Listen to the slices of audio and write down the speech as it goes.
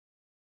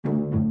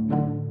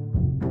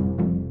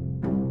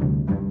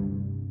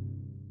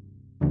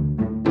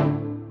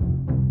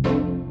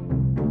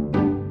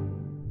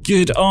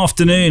Good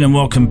afternoon and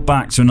welcome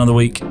back to another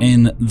week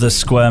in the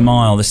Square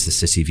Mile. This is the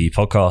City View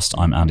podcast.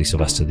 I'm Andy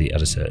Silvester, the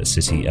editor at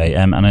City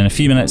A.M. And in a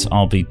few minutes,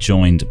 I'll be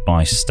joined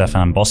by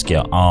Stefan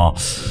Boscia, our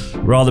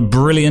rather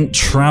brilliant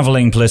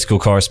travelling political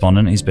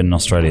correspondent. He's been in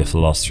Australia for the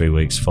last 3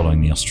 weeks following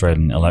the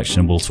Australian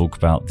election. We'll talk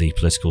about the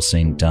political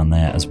scene down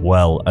there as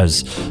well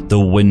as the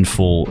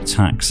windfall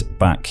tax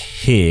back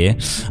here.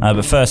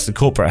 But first, the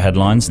corporate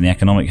headlines and the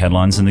economic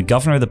headlines. And the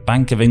Governor of the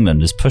Bank of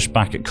England has pushed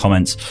back at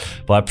comments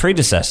by a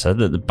predecessor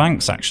that the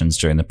bank's actions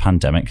during the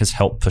pandemic has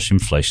helped push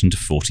inflation to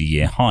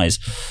 40-year highs.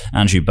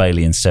 Andrew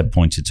Bailey instead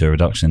pointed to a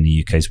reduction in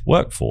the UK's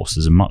workforce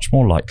as a much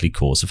more likely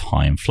cause of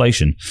high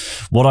inflation.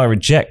 What I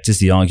reject is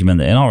the argument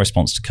that in our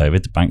response to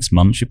COVID, the bank's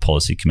Monetary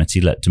Policy Committee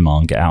let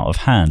demand get out of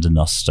hand and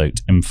thus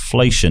stoked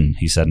inflation,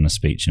 he said in a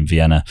speech in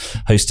Vienna,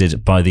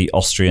 hosted by the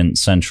Austrian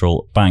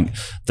Central Bank.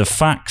 The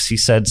facts, he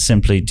said,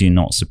 simply do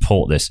not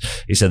support this.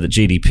 He said that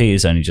GDP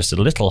is only just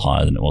a little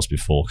higher than it was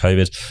before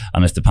COVID,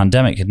 and if the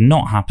pandemic had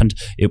not happened,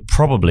 it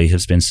probably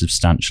has been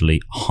substantially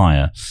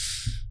higher.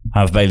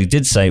 However, Bailey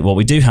did say what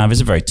we do have is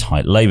a very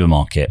tight labour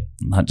market.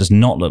 That does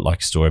not look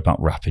like a story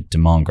about rapid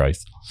demand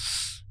growth.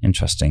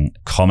 Interesting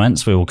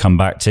comments we will come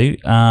back to.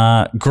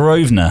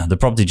 Grosvenor, the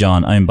property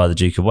giant owned by the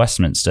Duke of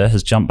Westminster,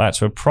 has jumped back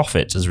to a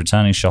profit as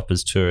returning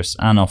shoppers, tourists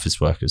and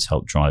office workers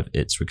help drive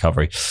its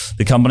recovery.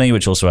 The company,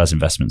 which also has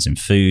investments in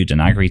food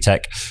and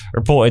agri-tech,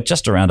 reported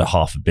just around a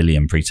 £500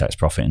 million pre-tax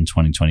profit in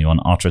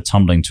 2021 after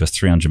tumbling to a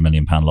 £300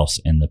 million loss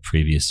in the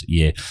previous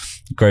year.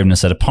 Grosvenor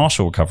said a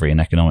partial recovery in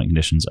economic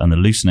conditions and the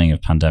loosening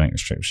of pandemic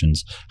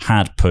restrictions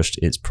had pushed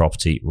its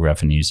property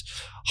revenues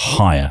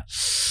higher.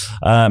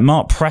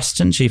 Mark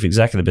Preston, chief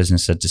executive of the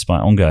business, said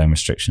despite ongoing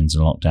restrictions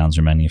and lockdowns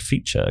remaining a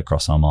feature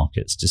across our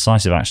markets,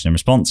 decisive action in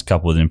response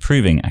coupled with an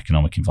improving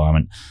economic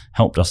environment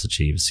helped us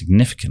achieve a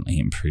significantly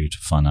improved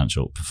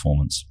financial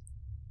performance.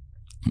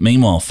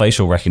 Meanwhile,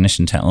 facial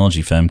recognition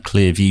technology firm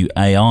Clearview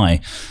AI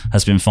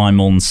has been fined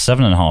more than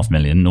 $7.5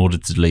 million in order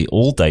to delete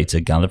all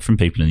data gathered from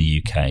people in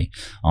the UK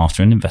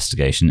after an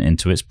investigation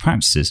into its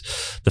practices.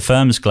 The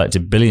firm has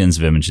collected billions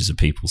of images of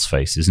people's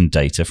faces and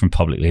data from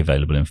publicly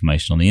available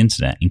information on the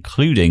internet,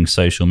 including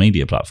social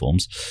media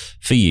platforms,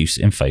 for use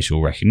in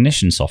facial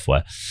recognition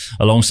software.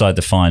 Alongside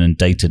the fine and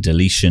data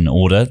deletion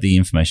order, the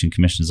Information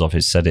Commissioner's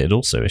Office said it had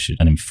also issued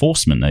an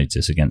enforcement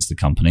notice against the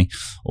company,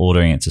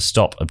 ordering it to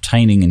stop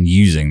obtaining and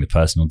using the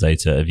personal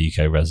data of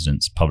UK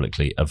residents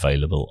publicly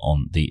available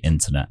on the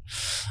internet.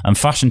 And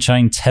fashion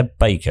chain Ted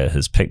Baker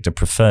has picked a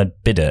preferred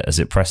bidder as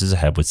it presses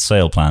ahead with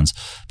sale plans,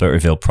 but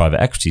revealed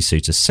private equity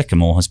suitor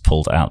Sycamore has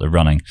pulled out the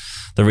running.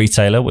 The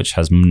retailer, which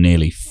has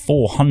nearly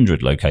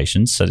 400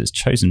 locations, said its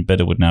chosen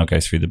bidder would now go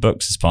through the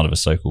books as part of a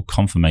so-called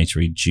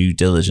confirmatory due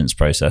diligence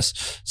process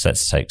set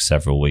to take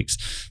several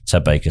weeks.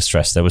 Ted Baker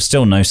stressed there was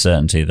still no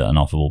certainty that an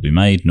offer will be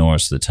made, nor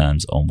as to the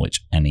terms on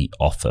which any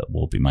offer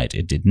will be made.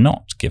 It did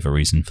not give a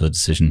reason for the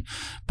decision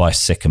by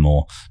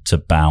Sycamore to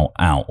bow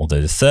out, although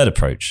the third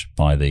approach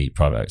by the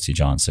private equity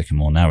giant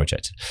Sycamore, now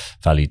rejected,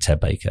 valued Ted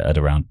Baker at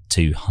around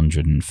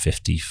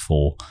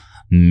 $254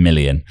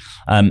 million.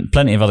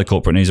 Plenty of other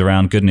corporate news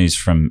around. Good news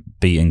from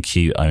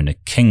B&Q owner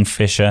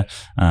Kingfisher,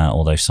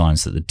 although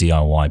signs that the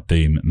DIY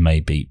boom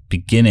may be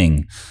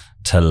beginning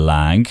to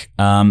lag.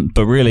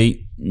 But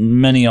really,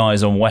 many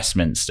eyes on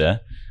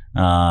Westminster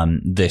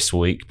this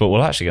week. But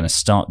we're actually going to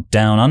start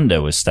down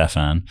under with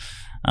Stefan.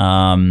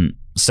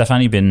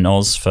 Stefan, you've been in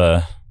Oz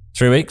for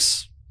 3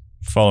 weeks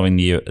following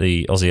the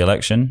Aussie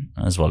election,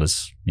 as well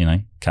as,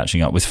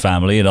 catching up with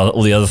family and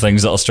all the other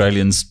things that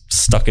Australians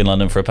stuck in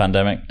London for a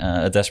pandemic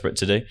are desperate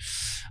to do.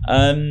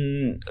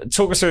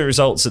 Talk us through the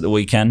results at the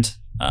weekend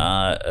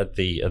of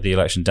the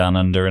election down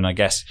under, and I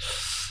guess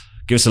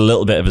give us a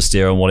little bit of a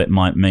steer on what it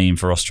might mean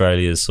for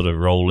Australia's sort of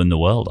role in the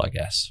world, I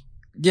guess.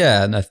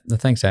 Yeah, no,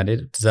 thanks, Andy.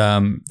 It's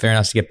very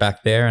nice to get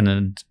back there,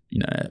 and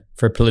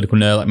for a political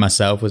nerd like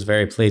myself, it was a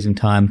very pleasing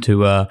time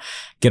to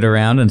get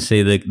around and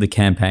see the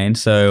campaign.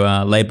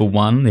 So Labor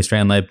won, the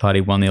Australian Labor Party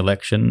won the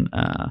election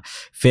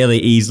fairly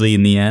easily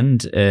in the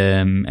end,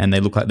 and they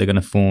look like they're going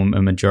to form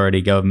a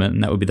majority government,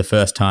 and that would be the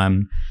first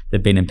time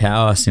they've been in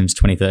power since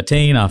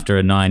 2013 after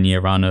a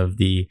 9-year run of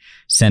the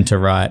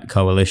centre-right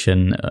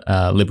coalition,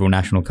 Liberal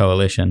National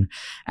Coalition.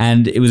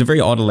 And it was a very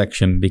odd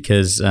election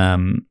because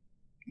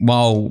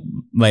while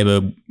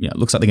Labor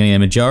looks like they're going to get a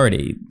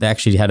majority, they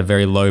actually had a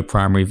very low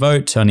primary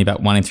vote. Only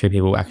about 1 in 3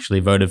 people actually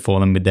voted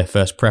for them with their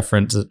first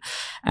preference.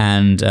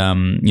 And,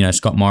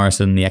 Scott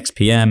Morrison, the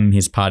ex-PM,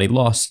 his party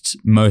lost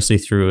mostly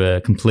through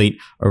a complete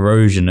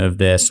erosion of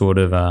their sort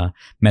of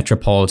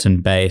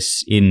metropolitan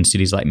base in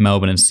cities like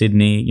Melbourne and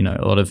Sydney.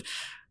 A lot of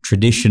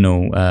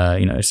traditional,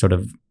 sort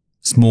of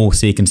small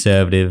C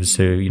conservatives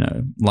who,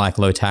 like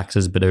low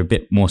taxes but are a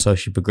bit more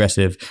socially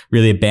progressive,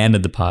 really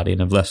abandoned the party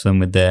and have left them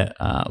with their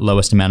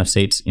lowest amount of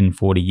seats in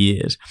 40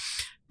 years.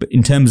 But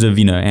in terms of,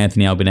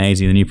 Anthony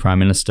Albanese, the new Prime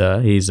Minister,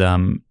 he's a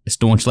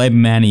staunch Labor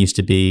man. He used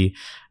to be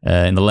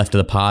in the left of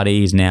the party.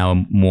 He's now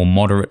a more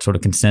moderate sort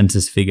of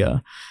consensus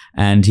figure.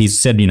 And he's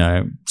said,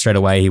 straight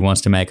away he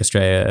wants to make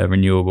Australia a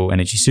renewable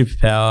energy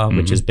superpower,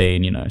 which has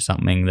been,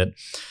 something that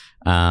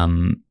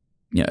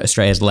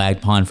Australia's lagged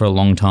behind for a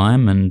long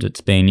time, and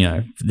it's been,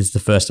 this is the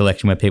first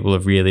election where people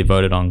have really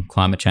voted on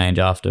climate change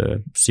after a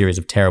series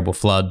of terrible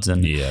floods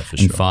and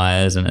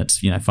fires, and it's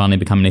finally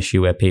become an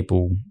issue where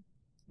people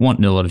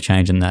want a lot of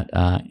change in that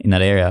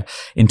area.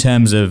 In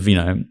terms of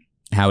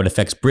how it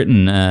affects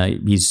Britain,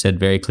 he's said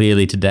very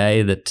clearly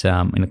today that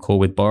in a call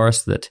with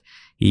Boris that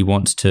he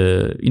wants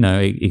to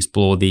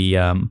explore the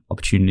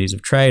opportunities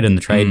of trade and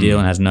the trade deal,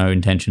 and has no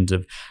intentions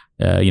of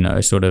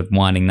sort of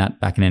winding that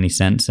back in any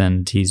sense.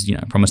 And he's,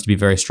 promised to be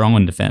very strong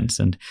on defence,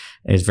 and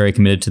is very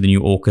committed to the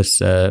new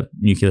AUKUS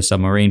nuclear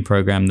submarine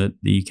program that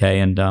the UK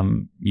and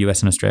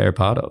US and Australia are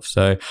part of.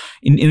 So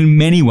in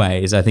many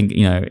ways, I think,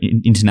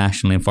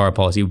 internationally and foreign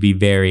policy would be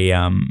very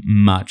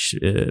much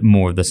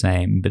more of the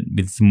same, but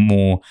with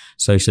more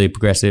socially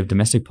progressive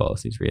domestic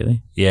policies,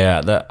 really.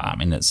 Yeah,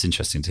 that's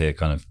interesting to hear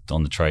kind of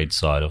on the trade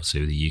side, obviously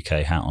with the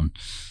UK hat on.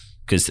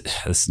 Because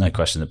there's no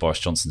question that Boris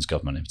Johnson's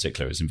government in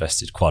particular has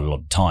invested quite a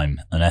lot of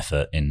time and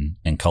effort in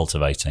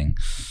cultivating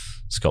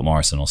Scott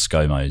Morrison or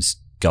ScoMo's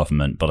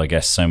government. But I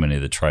guess so many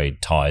of the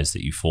trade ties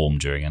that you form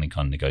during any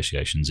kind of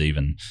negotiations,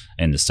 even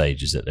in the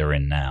stages that they're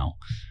in now,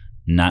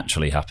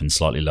 naturally happen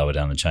slightly lower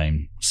down the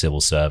chain,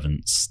 civil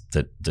servants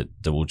that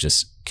will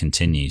just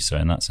continue. So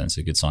in that sense,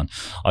 a good sign.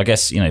 I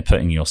guess,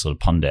 putting your sort of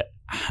pundit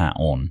hat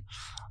on,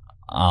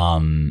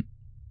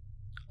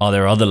 are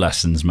there other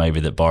lessons maybe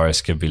that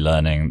Boris could be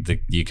learning,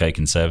 the UK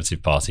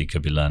Conservative Party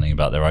could be learning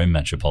about their own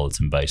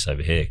metropolitan base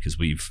over here? Because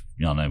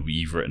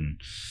you've written,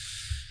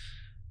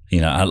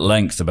 at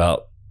length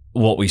about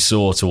what we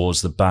saw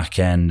towards the back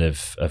end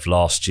of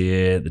last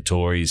year, the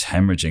Tories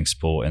hemorrhaging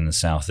support in the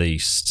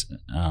southeast,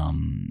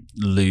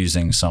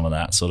 losing some of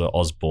that sort of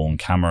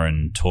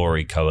Osborne-Cameron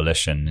Tory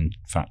coalition, in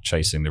fact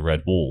chasing the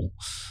red wall.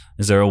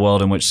 Is there a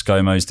world in which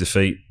ScoMo's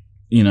defeat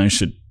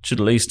should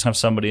at least have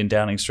somebody in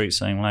Downing Street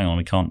saying, "Hang on,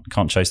 we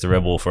can't chase the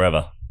red wall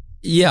forever"?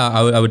 Yeah,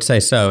 I would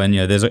say so. And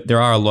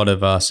there are a lot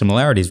of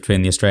similarities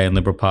between the Australian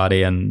Liberal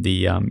Party and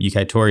the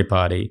UK Tory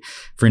Party.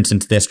 For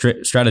instance, their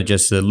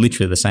strategists are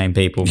literally the same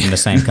people from the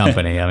same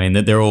company. I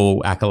mean, they're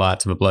all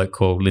acolytes of a bloke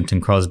called Linton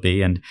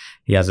Crosby, and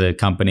he has a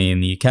company in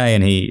the UK,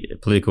 and a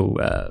political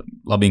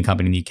lobbying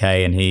company in the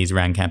UK, and he's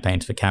ran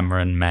campaigns for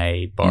Cameron,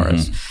 May,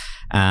 Boris,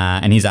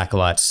 and his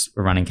acolytes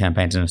are running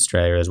campaigns in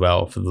Australia as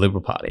well for the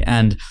Liberal Party.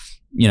 And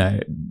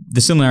the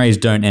similarities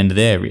don't end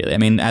there, really. I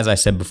mean, as I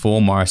said before,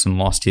 Morrison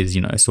lost his,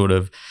 sort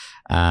of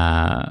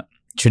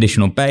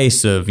traditional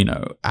base of,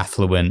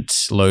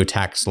 affluent, low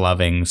tax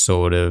loving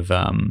sort of,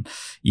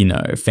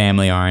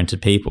 family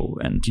oriented people.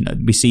 And,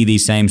 we see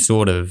these same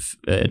sort of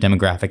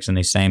demographics and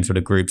these same sort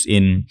of groups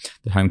in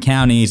the home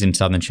counties, in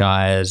Southern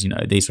Shires,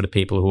 these sort of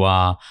people who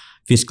are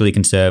fiscally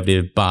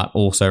conservative, but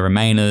also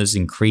Remainers,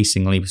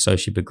 increasingly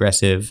socially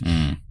progressive.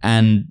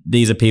 And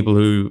these are people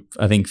who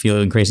I think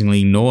feel increasingly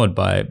ignored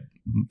by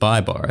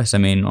Boris. I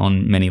mean,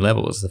 on many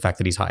levels, the fact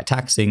that he's high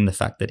taxing, the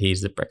fact that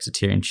he's the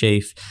Brexiteerian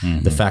chief,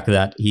 the fact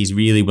that he's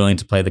really willing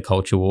to play the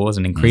culture wars,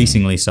 and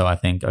increasingly so, I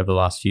think, over the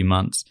last few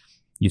months,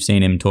 you've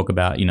seen him talk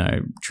about,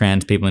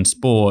 trans people in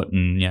sport,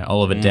 and,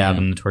 Oliver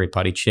Dowden, the Tory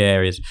party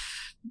chair, is,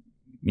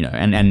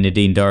 and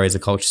Nadine Dorries, as a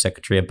culture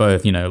secretary, are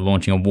both,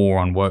 launching a war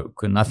on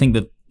woke. And I think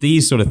that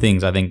these sort of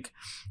things, I think,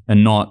 are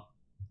not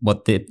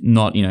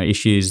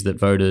issues that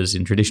voters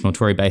in traditional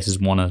Tory bases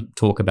want to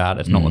talk about.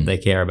 It's not what they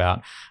care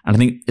about. And I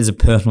think there's a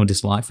personal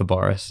dislike for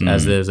Boris,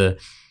 as there's a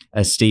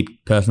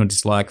steep personal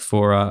dislike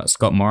for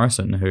Scott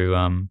Morrison,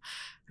 who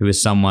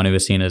is someone who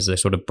is seen as a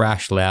sort of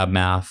brash,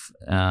 loudmouth,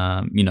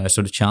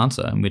 sort of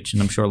chancer,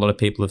 and I'm sure a lot of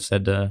people have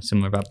said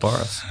similar about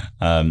Boris.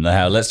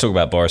 Now, let's talk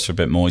about Boris for a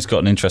bit more. He's got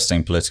an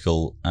interesting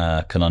political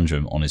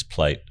conundrum on his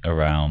plate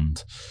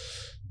around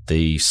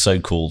the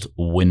so-called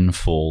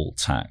windfall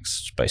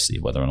tax,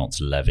 basically whether or not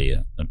to levy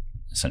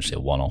essentially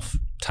a one-off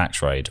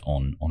tax rate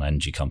on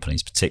energy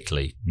companies,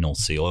 particularly North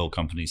Sea oil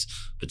companies,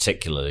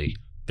 particularly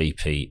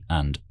BP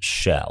and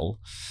Shell.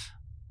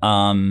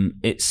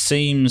 It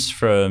seems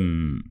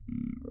from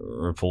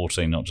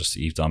reporting, not just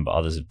that you've done, but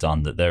others have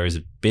done, that there is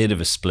a bit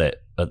of a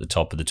split at the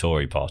top of the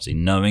Tory party,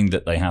 knowing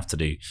that they have to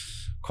do,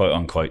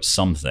 quote-unquote,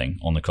 something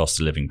on the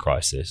cost of living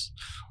crisis,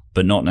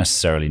 but not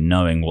necessarily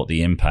knowing what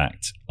the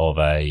impact of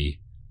a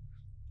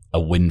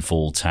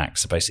windfall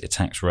tax, basically a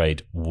tax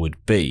rate, would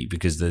be,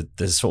 because there's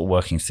a sort of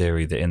working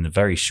theory that in the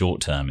very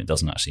short term, it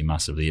doesn't actually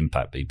massively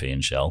impact BP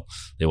and Shell.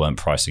 They weren't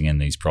pricing in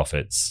these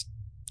profits.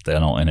 They're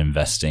not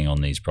investing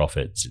on these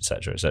profits, et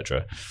cetera, et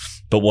cetera.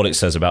 But what it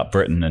says about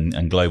Britain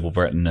and global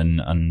Britain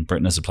and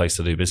Britain as a place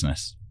to do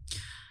business.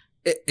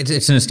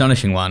 It's an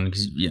astonishing one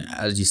because,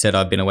 as you said,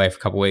 I've been away for a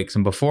couple of weeks.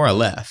 And before I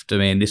left, I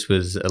mean, this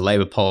was a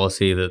Labour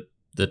policy that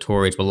the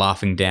Tories were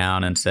laughing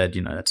down and said,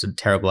 that's a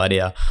terrible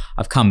idea.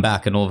 I've come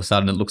back and all of a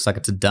sudden it looks like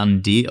it's a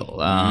done deal.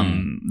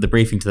 The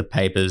briefing to the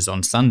papers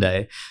on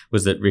Sunday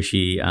was that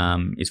Rishi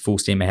is full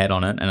steam ahead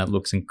on it, and it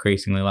looks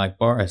increasingly like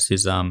Boris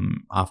is,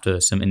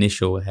 after some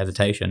initial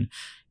hesitation,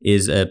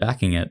 is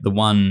backing it. The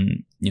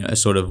one,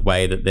 sort of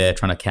way that they're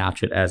trying to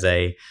couch it as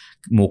a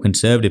more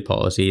conservative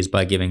policy is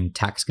by giving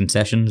tax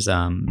concessions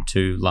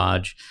to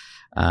large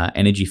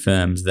energy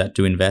firms that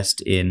do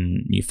invest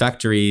in new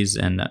factories,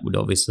 and that would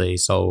obviously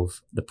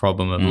solve the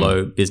problem of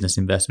low business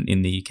investment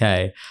in the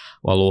UK,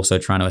 while also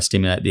trying to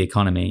stimulate the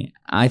economy.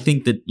 I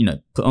think that,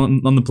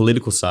 on the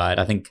political side,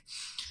 I think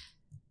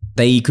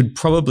they could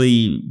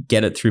probably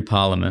get it through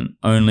Parliament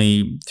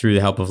only through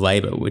the help of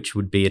Labour, which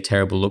would be a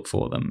terrible look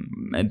for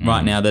them. And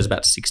right now, there's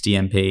about 60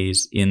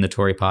 MPs in the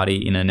Tory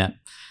party in a net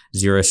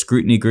zero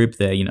scrutiny group.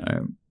 They're,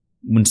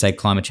 wouldn't say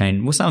climate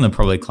change. Well, some of them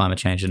probably climate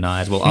change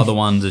deniers. Well, other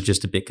ones are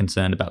just a bit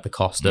concerned about the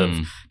cost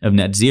of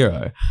net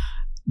zero.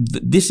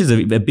 This is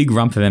a big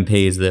rump of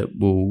MPs that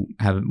will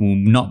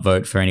not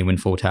vote for any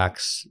windfall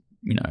tax.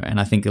 And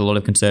I think a lot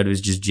of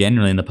Conservatives just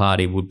generally in the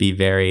party would be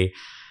very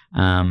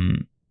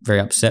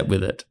upset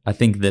with it. I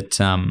think that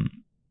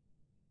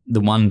the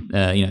one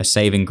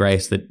saving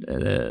grace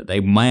that they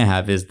may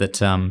have is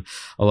that a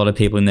lot of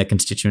people in their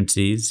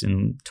constituencies,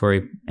 in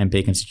Tory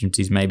MP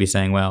constituencies, may be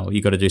saying, well,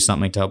 you've got to do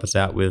something to help us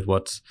out with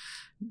what's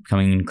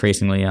becoming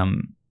increasingly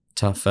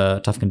tough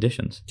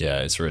conditions. Yeah,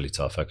 it's really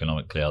tough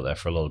economically out there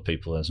for a lot of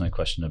people. There's no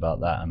question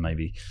about that. And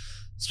maybe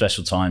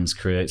special times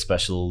create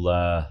special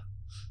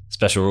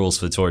rules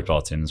for the Tory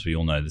party, and as we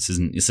all know, this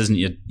isn't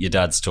your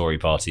dad's Tory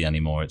party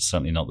anymore. It's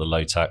certainly not the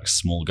low tax,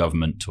 small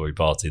government Tory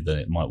party that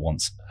it might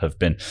once have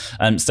been.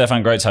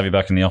 Stefan, great to have you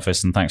back in the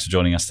office, and thanks for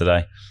joining us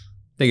today.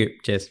 Thank you.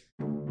 Cheers.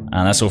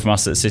 And that's all from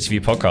us at the City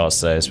View podcast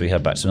today as we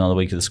head back to another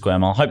week of the Square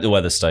Mile. Hope the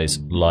weather stays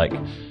like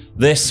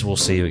this. We'll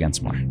see you again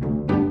tomorrow.